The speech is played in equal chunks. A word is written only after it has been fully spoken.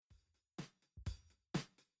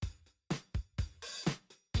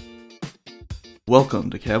Welcome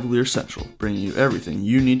to Cavalier Central, bringing you everything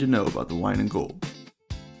you need to know about the wine and gold.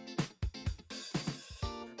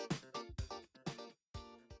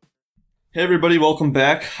 Hey everybody, welcome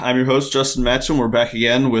back. I'm your host, Justin Matcham. We're back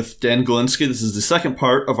again with Dan Galinsky. This is the second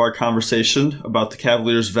part of our conversation about the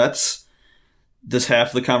Cavaliers vets. This half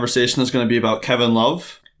of the conversation is going to be about Kevin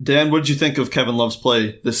Love. Dan, what did you think of Kevin Love's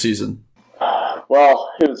play this season?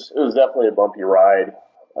 Well, it was definitely a bumpy ride.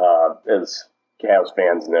 As Cavs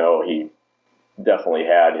fans know, he definitely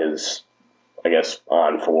had his,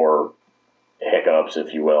 on-floor hiccups,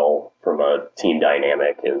 if you will, from a team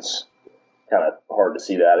dynamic. It's kind of hard to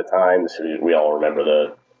see that at times. We all remember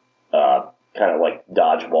the kind of like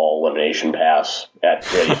dodgeball elimination pass at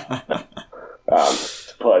City.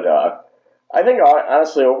 But I think,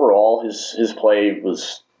 honestly, overall, his play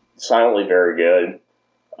was silently very good.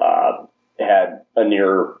 Had a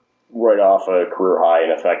near right off a career high in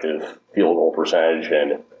effective field goal percentage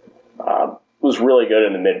and was really good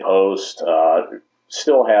in the mid-post.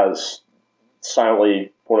 Still has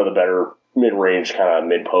silently one of the better mid-range kind of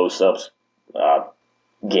mid-post ups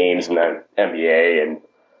games in the NBA. And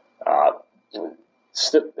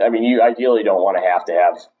you ideally don't want to have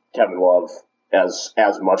Kevin Love as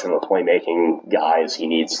much of a playmaking guy as he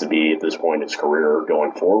needs to be at this point in his career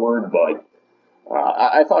going forward, but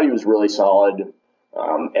I thought he was really solid.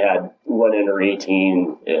 Had run under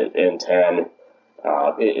 18 and 10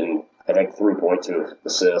 in, I think, 3.2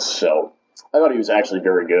 assists. So I thought he was actually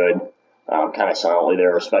very good, kind of silently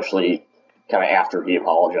there, especially kind of after he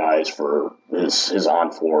apologized for his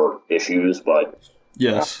on-floor issues. But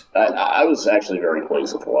yes, I was actually very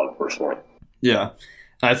pleased with Love personally. Yeah.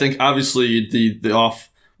 I think obviously the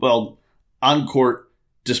on-court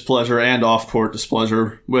displeasure and off-court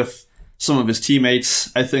displeasure with some of his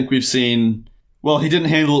teammates, I think we've seen, he didn't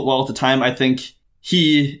handle it well at the time. I think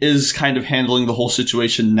he is kind of handling the whole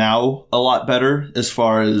situation now a lot better as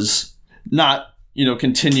far as not,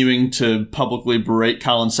 continuing to publicly berate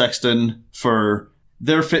Colin Sexton for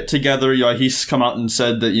their fit together. He's come out and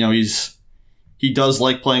said that, he does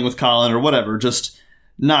like playing with Colin or whatever, just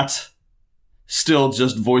not still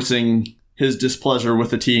just voicing his displeasure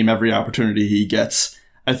with the team every opportunity he gets.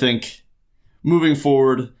 I think moving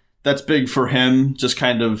forward, that's big for him, just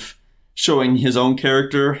kind of showing his own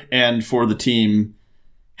character, and for the team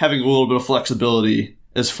having a little bit of flexibility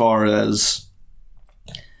as far as,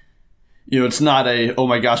 it's not a, oh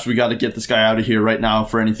my gosh, we got to get this guy out of here right now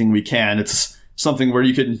for anything we can. It's something where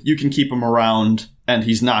you can keep him around and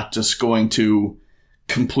he's not just going to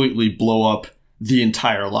completely blow up the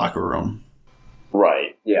entire locker room.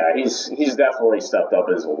 Right. Yeah, he's definitely stepped up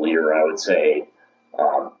as a leader, I would say.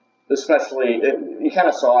 Especially, you kind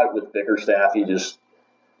of saw it with Bickerstaff. You're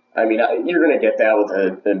going to get that with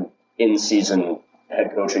an in-season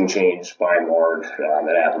head coaching change by and large.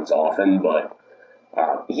 That happens often, but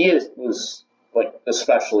he was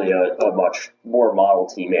especially a much more model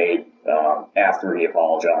teammate after he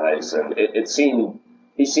apologized, and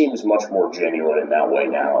he seems much more genuine in that way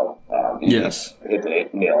now. Yes, hit the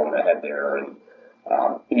nail on the head there, and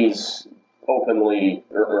he's openly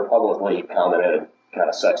or publicly commented kind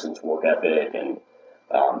of Sexton's work ethic and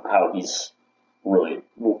how he's really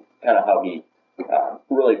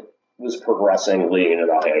really was progressing leading into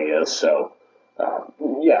August. So,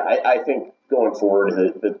 I think going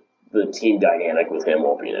forward, the team dynamic with him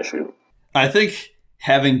won't be an issue. I think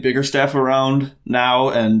having Bickerstaff around now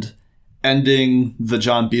and ending the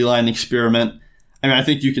John Beilein experiment, I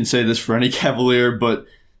think you can say this for any Cavalier, but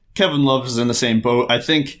Kevin Love is in the same boat. I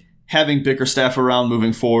think having Bickerstaff around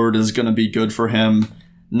moving forward is going to be good for him,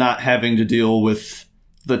 not having to deal with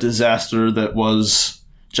the disaster that was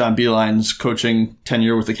John Beilein's coaching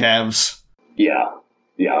tenure with the Cavs. Yeah,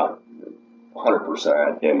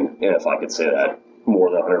 100%. And if I could say that more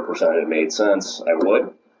than 100% it made sense, I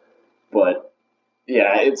would. But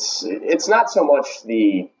yeah, it's not so much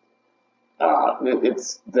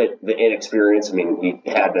it's the inexperience. He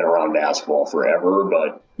had been around basketball forever,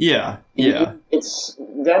 but yeah. It's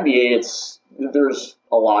the NBA. There's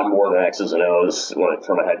a lot more than X's and O's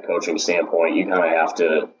from a head coaching standpoint. You kind of have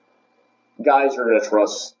to. Guys are going to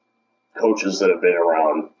trust coaches that have been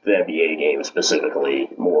around the NBA game specifically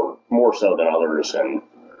more so than others, and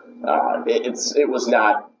it was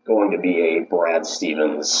not going to be a Brad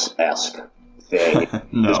Stevens-esque thing.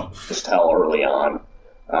 No, just tell early on.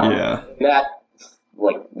 That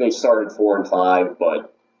they started 4-5,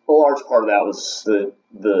 but a large part of that was the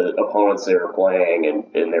opponents they were playing,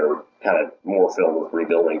 and they were kind of more filled with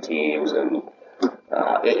rebuilding teams, and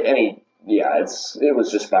it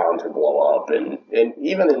was just bound to blow up, and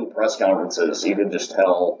even in press conferences, you could just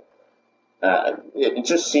tell. It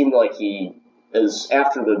just seemed like he is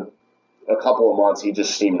after the a couple of months, he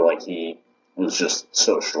just seemed like he was just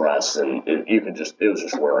so stressed, and it was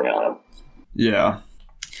just wearing on him. Yeah.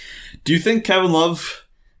 Do you think Kevin Love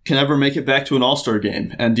can ever make it back to an All-Star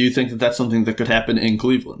game? And do you think that that's something that could happen in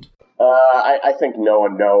Cleveland? I think no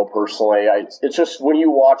and no, personally. It's just when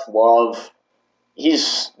you watch Love,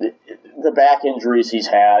 the back injuries he's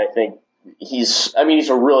had, I think he's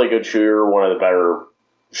a really good shooter, one of the better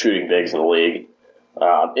shooting bigs in the league.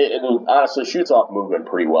 And honestly, shoots off movement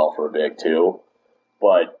pretty well for a big, too.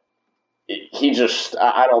 But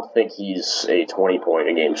I don't think he's a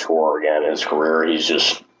 20-point-a-game scorer again in his career. He's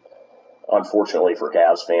just, unfortunately for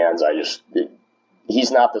Cavs fans,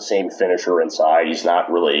 he's not the same finisher inside. He's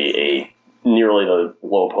not really nearly the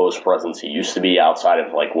low post presence he used to be, outside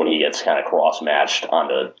of like when he gets kind of cross matched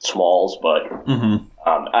onto smalls. But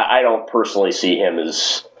I don't personally see him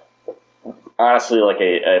as honestly like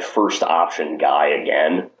a first option guy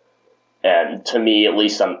again. And to me, at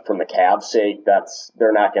least from the Cavs' sake,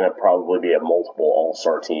 they're not going to probably be a multiple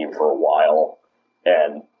All-Star team for a while.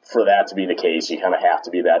 And for that to be the case, you kind of have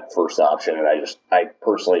to be that first option. And I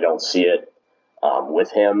personally don't see it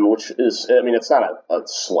with him, which is, it's not a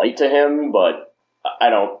slight to him, but I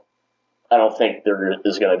don't think there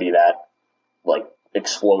is going to be that like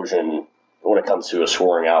explosion when it comes to a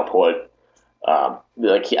scoring output. I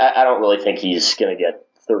don't really think he's going to get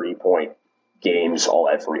 30-point games all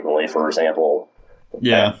that frequently, for example.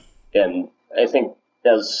 Yeah. And I think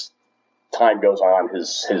as time goes on,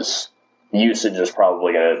 his usage is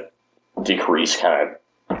probably going to decrease kind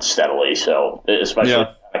of steadily. So especially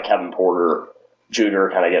Kevin Porter Jr.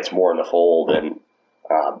 kind of gets more in the fold. And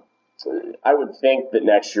I would think that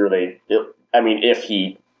next year if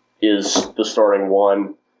he is the starting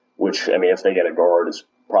one, which, if they get a guard, is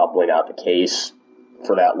probably not the case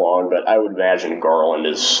for that long, but I would imagine Garland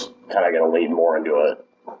is kind of going to lean more into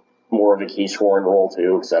more of a key scoring role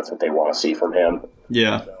too, because that's what they want to see from him.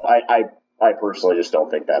 Yeah. So I personally just don't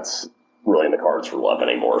think that's really in the cards for Love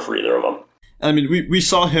anymore for either of them. We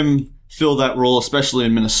saw him fill that role, especially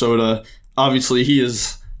in Minnesota. Obviously, he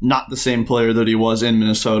is not the same player that he was in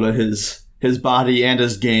Minnesota. His body and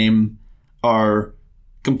his game are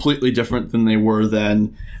completely different than they were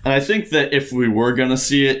then. And I think that if we were going to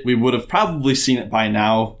see it, we would have probably seen it by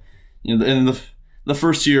now. In the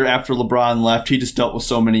first year after LeBron left, he just dealt with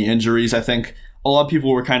so many injuries. I think a lot of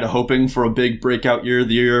people were kind of hoping for a big breakout year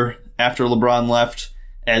the year after LeBron left,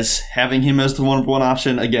 as having him as the one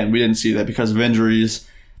option. Again, we didn't see that because of injuries,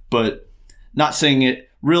 but not seeing it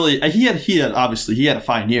really. He had obviously he had a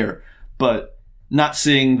fine year, but not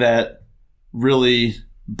seeing that really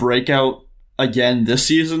breakout again this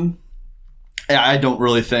season. I don't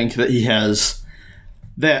really think that he has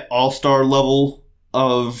that all-star level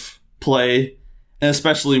of play. And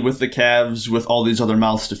especially with the Cavs, with all these other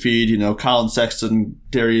mouths to feed, Colin Sexton,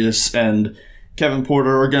 Darius, and Kevin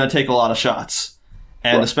Porter are going to take a lot of shots.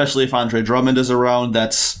 And right. Especially if Andre Drummond is around,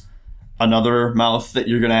 that's another mouth that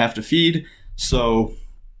you're going to have to feed. So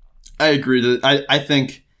I agree that I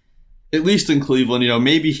think, at least in Cleveland,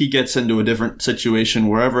 maybe he gets into a different situation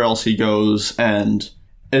wherever else he goes, and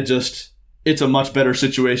it's a much better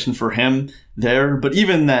situation for him there. But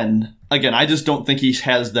even then, again, I just don't think he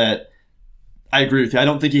has that. I agree with you. I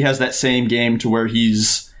don't think he has that same game to where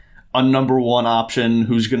he's a number one option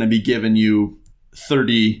who's going to be giving you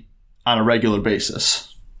 30 on a regular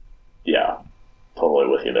basis. Yeah, totally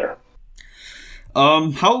with you there.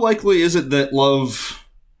 How likely is it that Love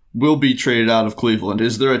will be traded out of Cleveland?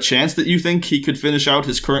 Is there a chance that you think he could finish out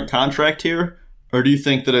his current contract here? Or do you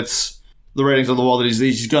think that it's the writings on the wall that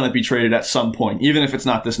he's going to be traded at some point, even if it's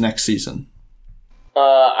not this next season?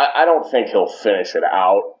 I don't think he'll finish it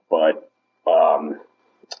out, but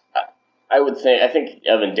I think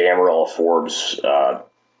Evan Dammarell of Forbes,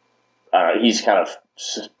 he's kind of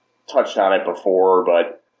touched on it before,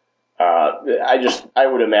 but I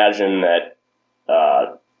would imagine that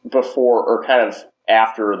before or kind of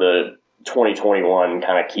after the 2021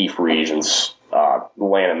 kind of key free agents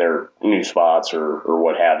land in their new spots or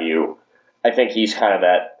what have you, I think he's kind of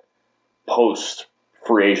that post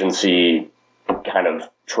free agency kind of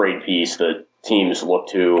trade piece that teams look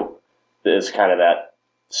to. Is kind of that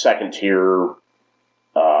second tier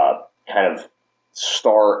kind of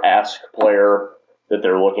star-esque player that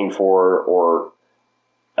they're looking for, or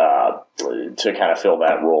to kind of fill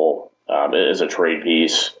that role as a trade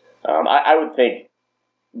piece. I would think,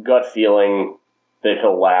 gut feeling, that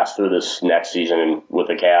he'll last through this next season with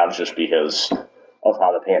the Cavs just because of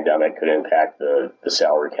how the pandemic could impact the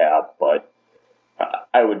salary cap. But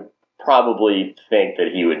I would probably think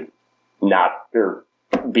that he would not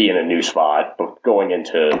be in a new spot going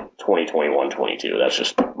into 2021-22. That's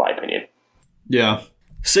just my opinion. Yeah.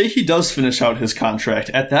 say he does finish out his contract.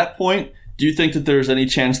 At that point, do you think that there's any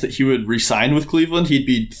chance that he would re-sign with Cleveland? He'd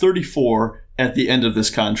be 34 at the end of this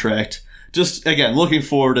contract. Just, again, looking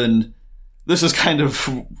forward, and this is kind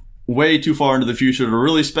of way too far into the future to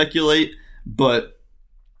really speculate, but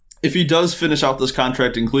if he does finish out this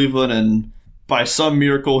contract in Cleveland and by some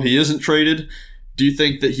miracle he isn't traded, do you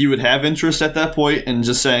think that he would have interest at that point and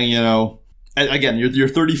just saying, you know, again, you're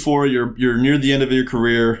 34, you're near the end of your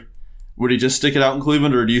career, would he just stick it out in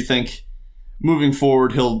Cleveland, or do you think moving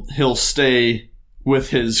forward he'll stay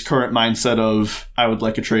with his current mindset of I would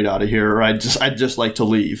like a trade out of here, or I'd just like to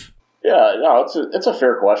leave? Yeah, no, it's a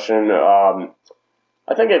fair question.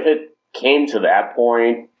 I think if it came to that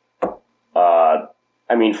point,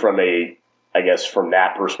 I mean, from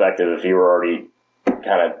that perspective, if you were already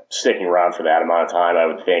kind of sticking around for that amount of time, I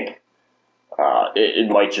would think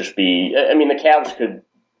it might just be. I mean, the Cavs could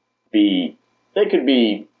be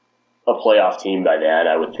a playoff team by then,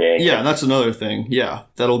 I would think. Yeah, and that's another thing. Yeah,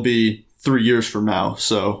 that'll be 3 years from now.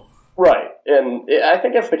 So right, and I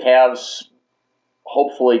think if the Cavs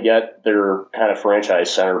hopefully get their kind of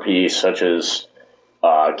franchise centerpiece, such as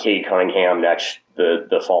Cade Cunningham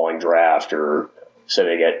the following draft, or say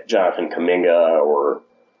they get Jonathan Kuminga or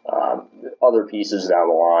other pieces down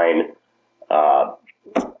the line.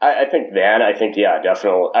 I think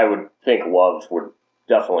definitely. I would think Love would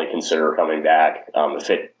definitely consider coming back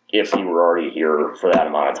if he were already here for that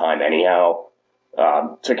amount of time anyhow,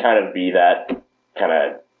 to kind of be that kind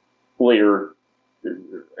of later,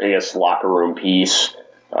 I guess, locker room piece,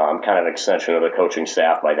 kind of extension of the coaching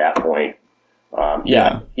staff by that point.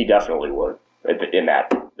 He definitely would in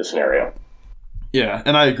that scenario. Yeah,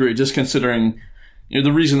 and I agree. Just considering,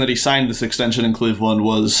 the reason that he signed this extension in Cleveland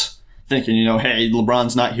was thinking, hey,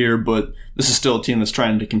 LeBron's not here, but this is still a team that's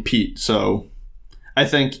trying to compete. So I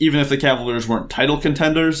think even if the Cavaliers weren't title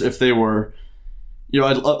contenders, if they were,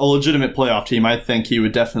 a legitimate playoff team, I think he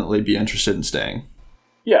would definitely be interested in staying.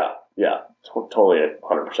 Yeah, totally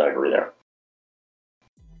 100% agree there.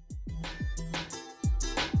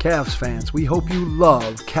 Cavs fans, we hope you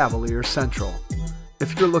love Cavalier Central.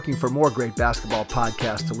 If you're looking for more great basketball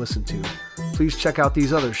podcasts to listen to, please check out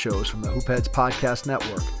these other shows from the Hoopheads Podcast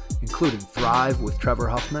Network, including Thrive with Trevor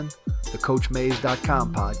Huffman, the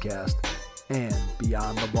CoachMaze.com podcast, and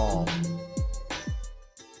Beyond the Ball.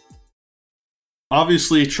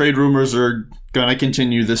 Obviously, trade rumors are going to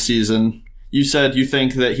continue this season. You said you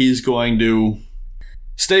think that he's going to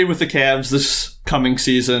stay with the Cavs this coming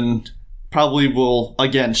season. Probably will,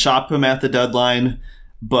 again, shop him at the deadline,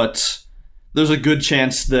 but there's a good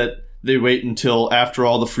chance that they wait until after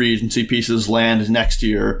all the free agency pieces land next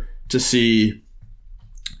year to see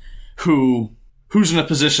who's in a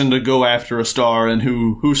position to go after a star and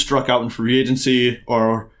who struck out in free agency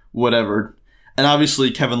or whatever. And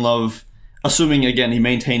obviously Kevin Love, assuming, again, he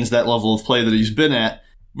maintains that level of play that he's been at,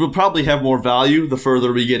 will probably have more value the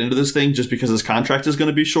further we get into this thing just because his contract is going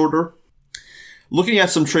to be shorter. Looking at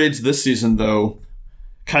some trades this season, though,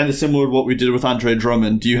 kind of similar to what we did with Andre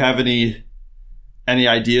Drummond, do you have any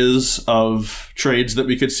ideas of trades that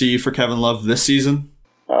we could see for Kevin Love this season?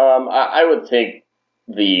 I would think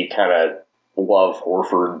the kind of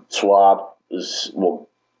Love-Horford swap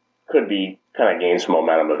could be kind of gain some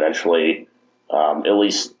momentum eventually, at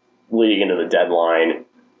least leading into the deadline.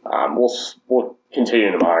 We'll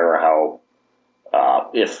continue to monitor how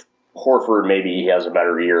if Horford maybe he has a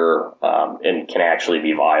better year and can actually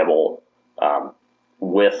be viable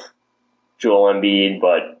with Joel Embiid,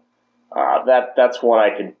 but that's one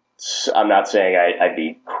I'm not saying I'd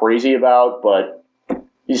be crazy about, but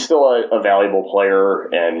he's still a valuable player,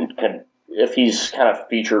 and if he's kind of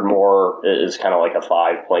featured more as kind of like a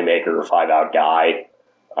 5 playmaker, 5 out guy,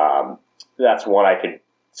 that's one I could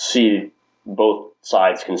see both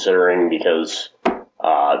sides considering, because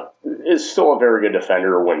is still a very good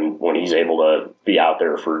defender when he's able to be out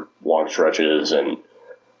there for long stretches. And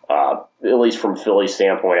at least from Philly's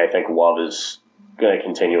standpoint, I think Love is going to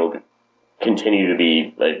continue to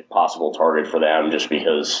be a possible target for them, just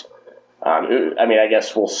because, I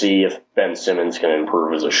guess we'll see if Ben Simmons can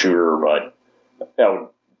improve as a shooter, but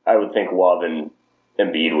I would think Love and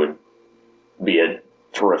Embiid would be a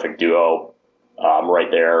terrific duo. Right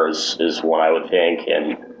there is one I would think.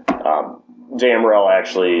 And Damrell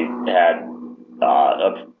actually had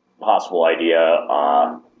a possible idea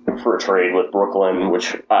for a trade with Brooklyn,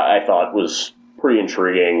 which I thought was pretty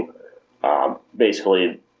intriguing.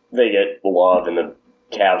 Basically, they get Love, and the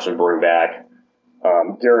Cavs would bring back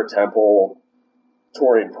Garrett Temple,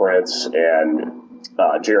 Taurean Prince, and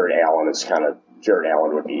Jared Allen. Jared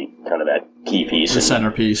Allen would be kind of that key piece. The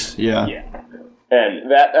centerpiece, yeah.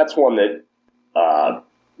 And that's one that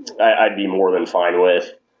I'd be more than fine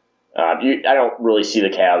with. I don't really see the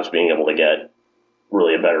Cavs being able to get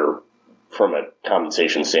really a better, from a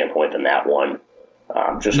compensation standpoint, than that one.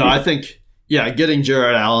 I think, getting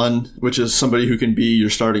Jarrett Allen, which is somebody who can be your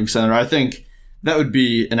starting center, I think that would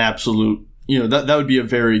be an absolute, that would be a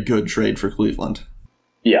very good trade for Cleveland.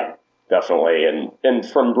 Yeah, definitely. And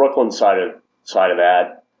from Brooklyn's side of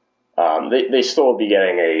that, they still will be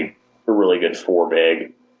getting a really good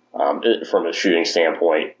 4-big from a shooting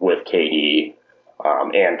standpoint with KD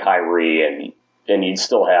and Kyrie, and you'd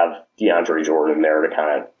still have DeAndre Jordan there to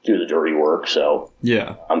kind of do the dirty work. So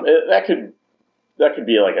yeah, that could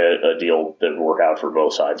be like a deal that would work out for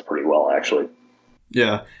both sides pretty well, actually.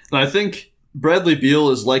 Yeah, and I think Bradley Beal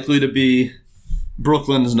is likely to be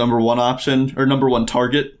Brooklyn's number one option or number one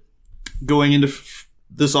target going into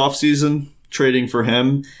this offseason, trading for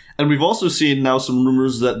him. And we've also seen now some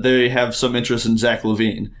rumors that they have some interest in Zach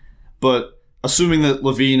LaVine. But assuming that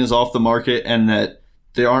LaVine is off the market and that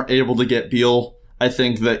they aren't able to get Beal, I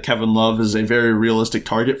think that Kevin Love is a very realistic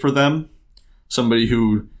target for them. Somebody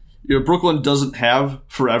who, Brooklyn doesn't have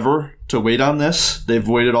forever to wait on this. They've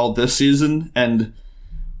waited all this season, and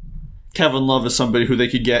Kevin Love is somebody who they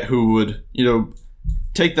could get who would,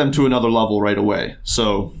 take them to another level right away.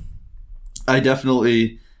 So I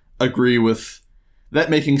definitely agree with that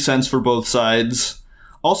making sense for both sides.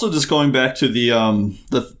 Also, just going back to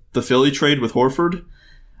the Philly trade with Horford,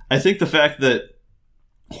 I think the fact that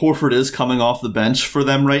Horford is coming off the bench for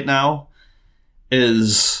them right now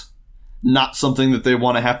is not something that they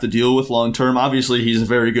want to have to deal with long term. Obviously, he's a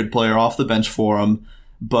very good player off the bench for them,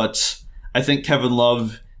 but I think Kevin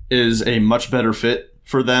Love is a much better fit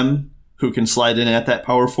for them, who can slide in at that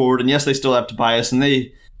power forward. And yes, they still have Tobias, and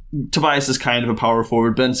Tobias is kind of a power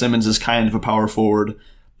forward. Ben Simmons is kind of a power forward,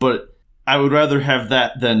 but I would rather have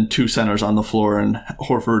that than two centers on the floor and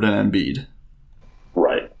Horford and Embiid.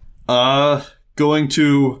 Right.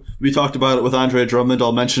 We talked about it with Andre Drummond.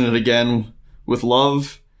 I'll mention it again with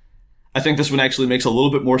Love. I think this one actually makes a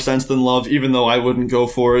little bit more sense than Love, even though I wouldn't go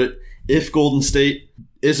for it. If Golden State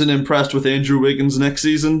isn't impressed with Andrew Wiggins next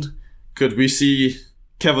season, could we see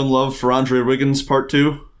Kevin Love for Andre Wiggins part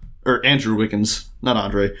 2? Or Andrew Wiggins, not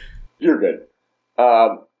Andre. You're good.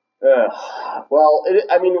 I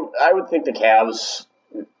would think the Cavs,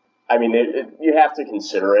 you have to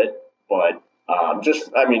consider it, but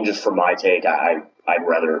just from my take, I'd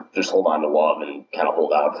rather just hold on to Love and kind of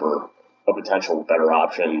hold out for a potential better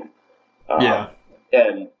option. Yeah.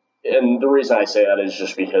 And the reason I say that is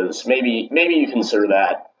just because maybe you consider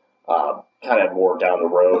that kind of more down the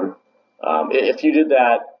road. If you did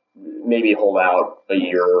that, maybe hold out a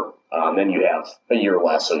year, then you have a year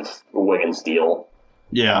less of a Wiggins deal.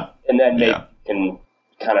 Yeah. And then maybe can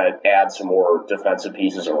kind of add some more defensive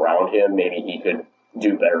pieces around him. Maybe he could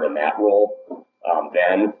do better in that role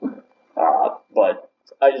then. But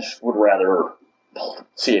I just would rather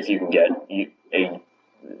see if you can get a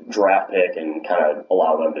draft pick and kind of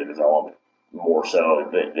allow them to develop more so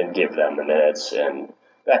than give them the minutes. And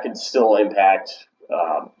that could still impact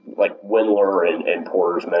like Windler and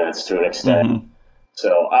Porter's minutes to an extent. Mm-hmm.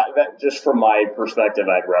 So that just from my perspective,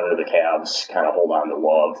 I'd rather the Cavs kind of hold on to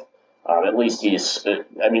Love. At least he's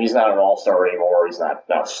not an all-star anymore. He's not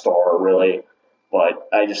a star really, but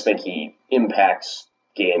I just think he impacts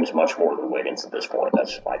games much more than Wiggins at this point.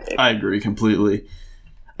 That's my take. I agree completely.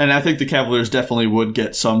 And I think the Cavaliers definitely would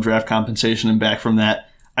get some draft compensation and back from that.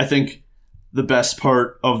 I think the best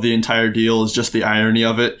part of the entire deal is just the irony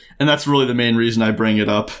of it, and that's really the main reason I bring it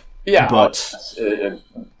up. Yeah, but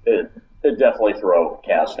it definitely throw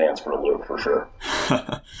Cavs fans for a loop for sure.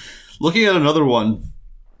 Looking at another one,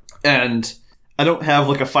 and I don't have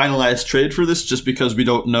like a finalized trade for this just because we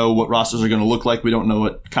don't know what rosters are going to look like. We don't know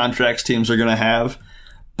what contracts teams are going to have,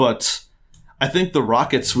 but I think the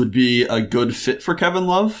Rockets would be a good fit for Kevin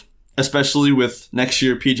Love, especially with next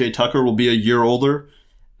year PJ Tucker will be a year older,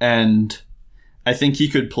 and I think he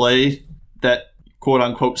could play that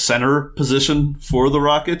quote-unquote center position for the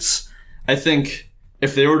Rockets. I think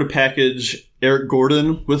if they were to package Eric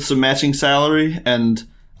Gordon with some matching salary and,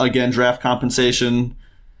 again, draft compensation,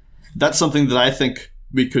 that's something that I think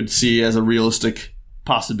we could see as a realistic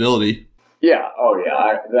possibility. Yeah,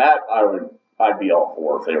 I'd be all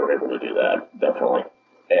for if they were able to do that, definitely.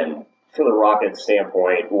 And for the Rockets'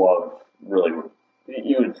 standpoint, Love really,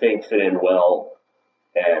 you would think, fit in well.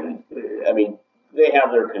 And, they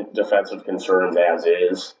have their defensive concerns as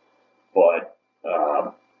is, but,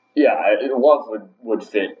 Love would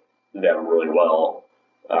fit them really well.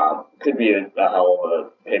 Could be a hell of a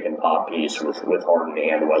pick and pop piece with Harden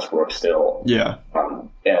and Westbrook still. Yeah.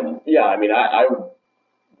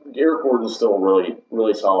 Eric Gordon's still a really,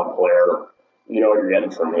 really solid player. you know what you're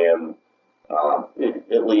getting from him.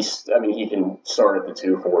 At least, I mean, he can start at the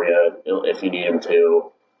 2 for you if you need him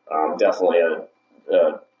to. Definitely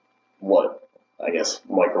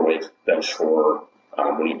microwave bench for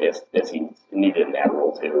if he needed an ad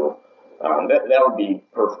role too. That would be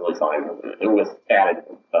perfectly fine with added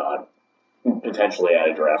potentially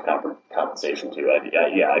added draft compensation too.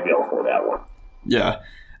 I'd be all for that one. Yeah,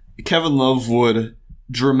 Kevin Love would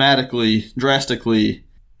drastically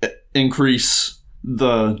increase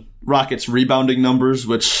the Rockets' rebounding numbers,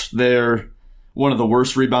 which they're one of the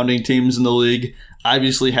worst rebounding teams in the league.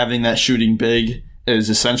 Obviously, having that shooting big is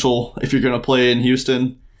essential if you're going to play in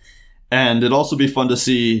Houston. And it'd also be fun to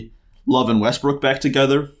see Love and Westbrook back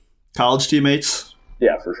together, college teammates.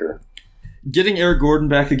 Yeah, for sure. Getting Eric Gordon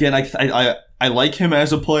back again, I like him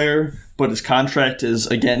as a player, but his contract is,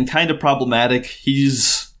 again, kind of problematic.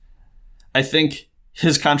 I think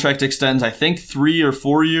his contract extends, 3 or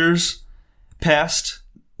 4 years past,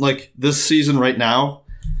 like, this season right now.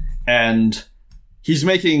 And he's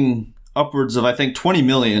making upwards of, $20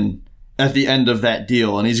 million at the end of that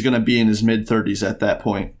deal, and he's going to be in his mid-30s at that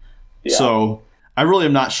point. Yeah. So I really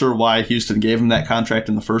am not sure why Houston gave him that contract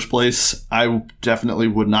in the first place. I definitely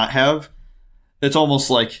would not have. It's almost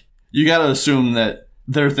like you got to assume that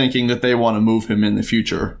they're thinking that they want to move him in the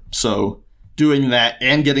future. So doing that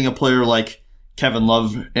and getting a player like Kevin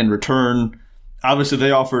Love in return, obviously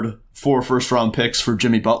they offered 4 first-round picks for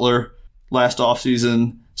Jimmy Butler last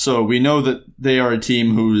offseason. So we know that they are a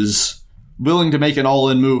team who's willing to make an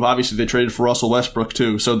all-in move. Obviously, they traded for Russell Westbrook,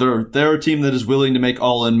 too. So they're a team that is willing to make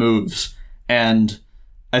all-in moves. And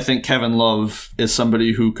I think Kevin Love is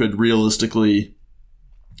somebody who could realistically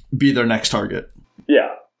be their next target.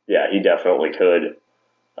 Yeah, he definitely could.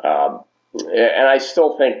 And I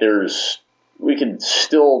still think we could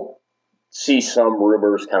still see some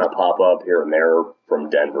rumors kind of pop up here and there from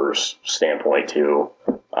Denver's standpoint, too.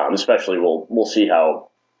 Especially we'll see how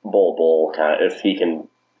Bol kind of, if he can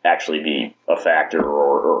actually be a factor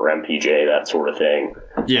or MPJ, that sort of thing.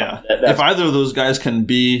 Yeah. If either of those guys can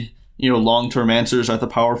be, long-term answers at the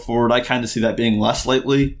power forward, I kind of see that being less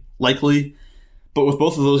likely. But with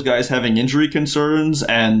both of those guys having injury concerns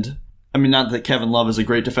and, not that Kevin Love is a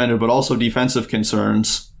great defender, but also defensive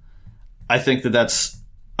concerns, I think that that's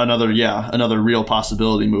another real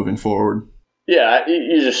possibility moving forward. Yeah,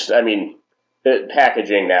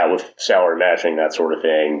 packaging that with salary matching, that sort of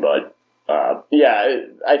thing, but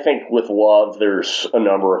I think with Love, there's a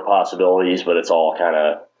number of possibilities, but it's all kind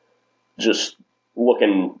of just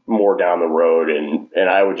looking more down the road. And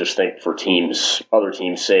I would just think for other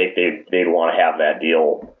teams' sake, they'd want to have that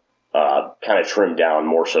deal kind of trimmed down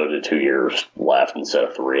more so to 2 years left instead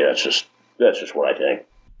of 3. That's just what I think.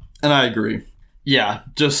 And I agree. Yeah,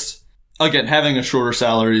 just, again, having a shorter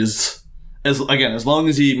salary is, as long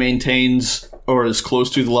as he maintains or is close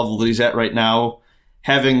to the level that he's at right now,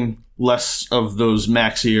 having less of those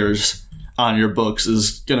max years on your books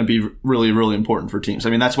is going to be really, really important for teams.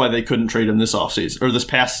 That's why they couldn't trade him this offseason or this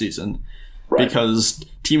past season, right? Because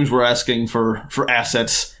teams were asking for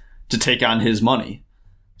assets to take on his money.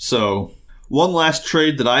 So one last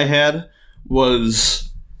trade that I had was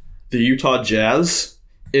the Utah Jazz.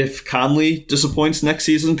 If Conley disappoints next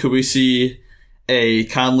season, could we see a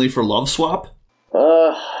Conley for Love swap?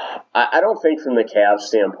 I don't think from the Cavs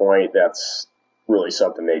standpoint that's really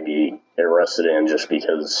something they'd be interested in, just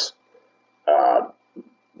because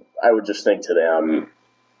I would just think to them,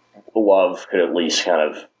 Love could at least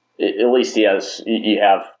you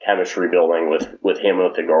have chemistry building with him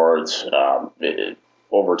with the guards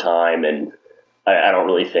over time, and I don't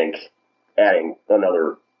really think adding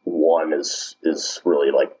another one is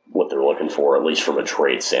really like what they're looking for, at least from a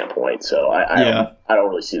trade standpoint. So I don't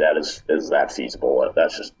really see that as that feasible.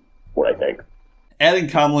 That's just what I think. Adding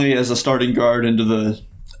Conley as a starting guard into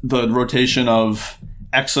the rotation of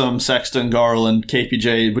Exum, Sexton, Garland,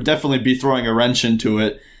 KPJ would definitely be throwing a wrench into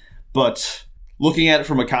it. But looking at it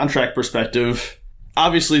from a contract perspective,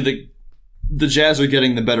 obviously the Jazz are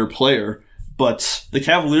getting the better player, but the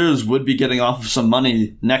Cavaliers would be getting off of some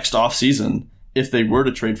money next offseason if they were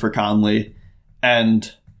to trade for Conley.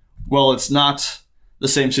 And, well, it's not the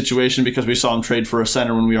same situation because we saw him trade for a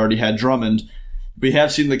center when we already had Drummond. We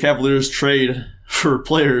have seen the Cavaliers trade for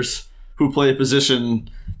players who play a position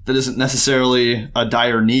that isn't necessarily a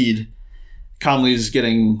dire need. Conley's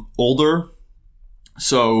getting older,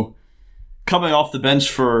 so coming off the bench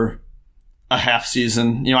for a half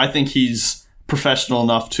season, I think he's professional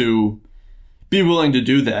enough to be willing to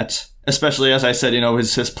do that, especially, as I said,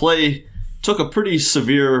 his play took a pretty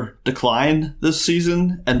severe decline this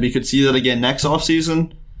season, and we could see that again next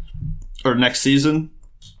season.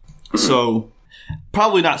 So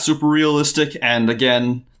probably not super realistic. And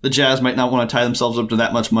again, the Jazz might not want to tie themselves up to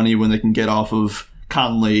that much money when they can get off of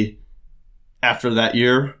Conley after that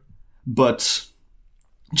year. But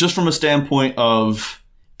just from a standpoint of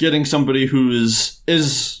getting somebody who is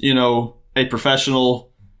a professional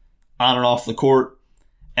on and off the court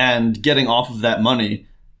and getting off of that money,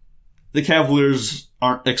 the Cavaliers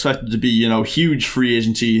aren't expected to be, huge free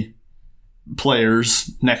agency players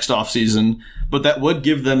next offseason, but that would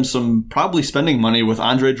give them some probably spending money with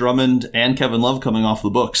Andre Drummond and Kevin Love coming off the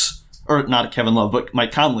books. Or not Kevin Love, but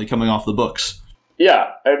Mike Conley coming off the books.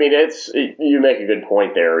 Yeah, I mean, you make a good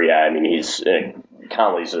point there. Yeah, I mean,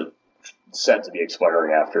 Conley's set to be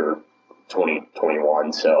expiring after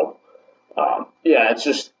 2021, so it's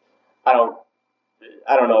just I don't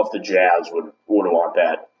know if the Jazz would want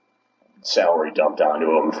that salary dumped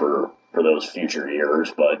onto him for those future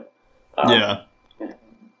years, but from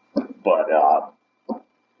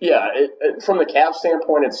the Cavs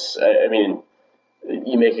standpoint, it's I mean,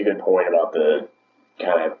 you make a good point about the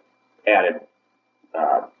kind of added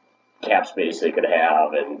cap space they could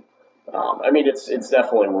have, and I mean, it's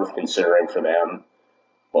definitely worth considering for them,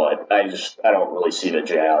 but I don't really see the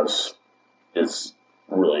Jazz is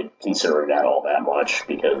really considering that all that much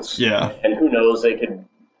because and who knows, they could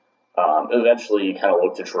eventually kind of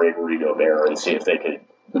look to trade Rudy Gobert and see if they could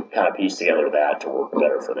kind of piece together that to work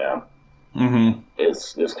better for them. Mm-hmm.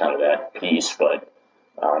 Is kind of that piece, but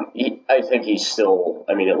I think he's still,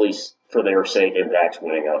 I mean, at least for their sake, Impact's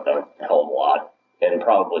winning a hell of a lot, and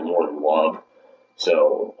probably more than Love.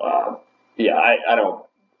 So, I don't.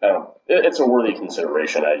 It's a worthy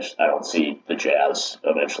consideration. I don't see the Jazz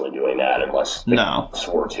eventually doing that unless they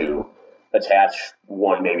were to attach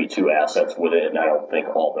one, maybe two assets with it, and I don't think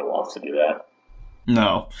Altman wants to do that.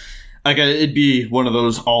 No, it'd be one of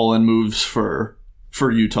those all-in moves for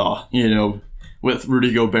Utah. With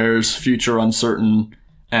Rudy Gobert's future uncertain,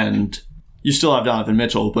 and you still have Donovan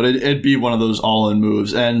Mitchell, but it'd be one of those all-in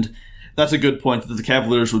moves, and that's a good point that the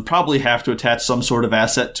Cavaliers would probably have to attach some sort of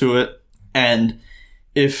asset to it. And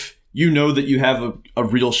if you know that you have a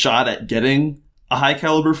real shot at getting a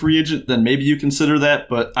high-caliber free agent, then maybe you consider that,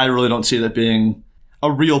 but I really don't see that being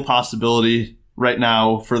a real possibility right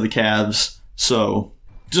now for the Cavs. So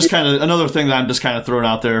just kind of another thing that I'm just kind of throwing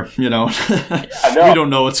out there, We don't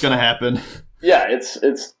know what's going to happen. Yeah, it's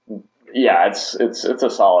a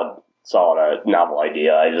solid novel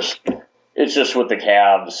idea. It's just with the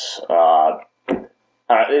Cavs,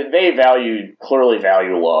 they clearly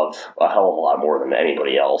value Love a hell of a lot more than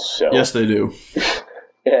anybody else. So. Yes, they do.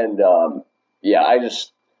 And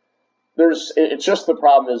it's just the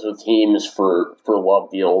problem is with teams for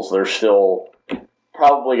Love deals, they're still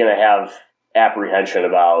probably going to have apprehension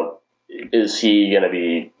about, is he going to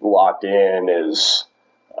be locked in? Is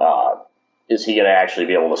he going to actually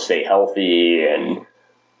be able to stay healthy? And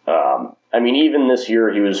I mean, even this year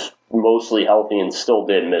he was mostly healthy and still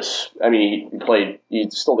did miss. I mean, he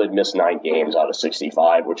still did miss 9 games out of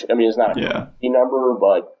 65, which I mean is not a number,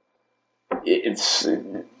 but it's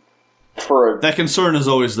that concern is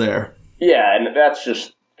always there. Yeah, and that's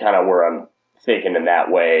just kind of where I'm thinking in that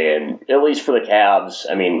way. And at least for the Cavs,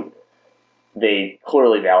 I mean, they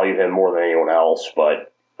clearly value him more than anyone else,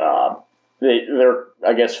 but they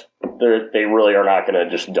really are not going to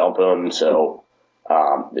just dump him. So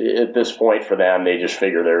at this point for them, they just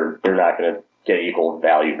figure they're not going to get equal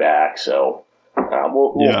value back. So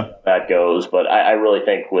we'll see how that goes. But I really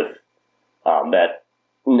think with that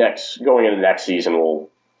going into next season, we'll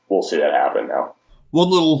see that happen now. One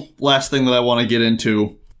little last thing that I want to get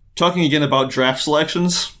into, talking again about draft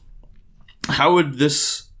selections. How would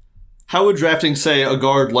drafting, say, a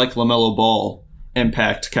guard like LaMelo Ball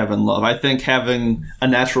impact Kevin Love? I think having a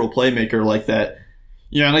natural playmaker like that,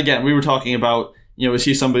 and again, we were talking about, is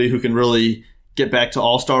he somebody who can really get back to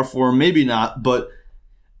all-star form? Maybe not, but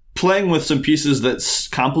playing with some pieces that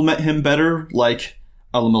complement him better, like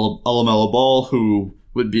a LaMelo Ball who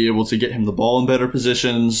would be able to get him the ball in better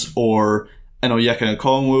positions, or an Onyeka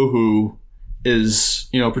Okongwu who is,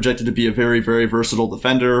 projected to be a very, very versatile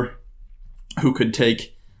defender who could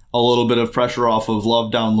take a little bit of pressure off of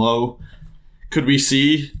Love down low. Could we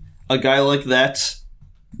see a guy like that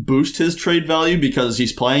boost his trade value because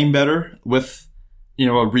he's playing better with,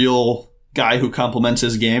 a real guy who complements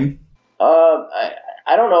his game?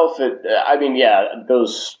 I don't know if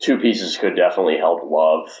those two pieces could definitely help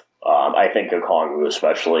Love. I think Okongwu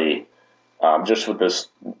especially, just with this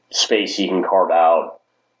space he can carve out.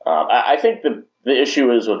 I think the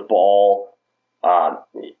issue is with Ball.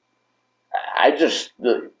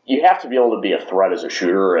 You have to be able to be a threat as a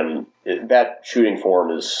shooter, and that shooting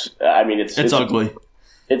form is. I mean, it's ugly.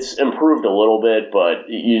 it's improved a little bit, but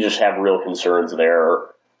you just have real concerns there.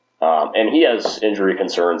 And he has injury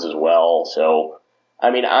concerns as well. So,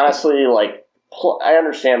 I mean, honestly, like, I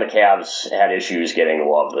understand the Cavs had issues getting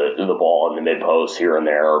Love the ball in the mid-post here and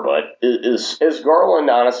there, but is Garland,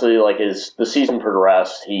 honestly, like, as the season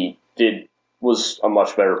progressed, he was a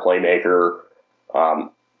much better playmaker.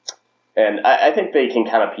 And I think they can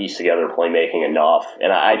kind of piece together playmaking enough.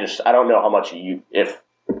 And I don't know how much if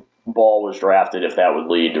Ball was drafted, if that would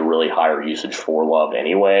lead to really higher usage for Love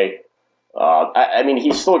anyway. I mean,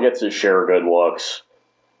 he still gets his share of good looks,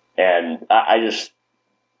 and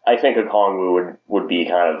I think Okongwu would be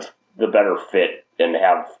kind of the better fit and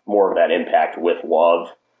have more of that impact with Love.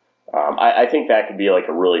 I think that could be like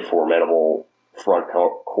a really formidable front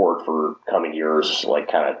court for coming years, like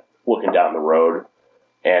kind of looking down the road.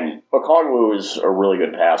 And Okongwu is a really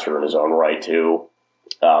good passer in his own right too.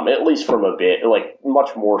 At least from a bit, like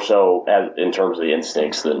much more so in terms of the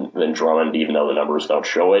instincts than Drummond, even though the numbers don't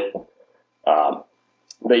show it.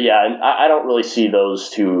 But yeah, I don't really see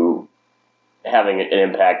those two having an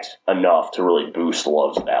impact enough to really boost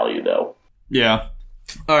Love's value, though. Yeah.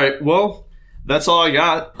 All right. Well, that's all I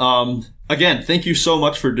got. Again, thank you so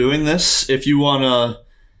much for doing this. If you want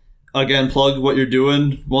to, again, plug what you're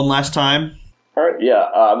doing one last time. All right.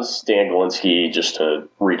 Yeah. This is Dan Galinsky. Just to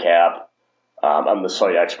recap, I'm the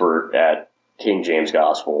site expert at King James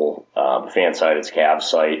Gospel, fan site. It's Cavs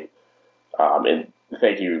site. And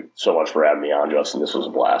thank you so much for having me on, Justin. This was a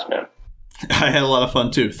blast, man. I had a lot of fun,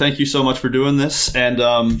 too. Thank you so much for doing this. And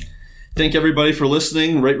thank everybody for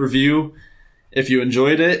listening. Rate, review if you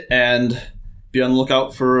enjoyed it. And be on the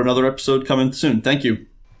lookout for another episode coming soon. Thank you.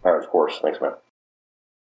 All right, of course. Thanks, man.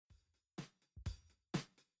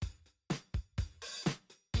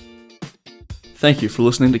 Thank you for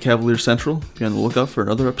listening to Cavalier Central. Be on the lookout for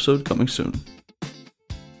another episode coming soon.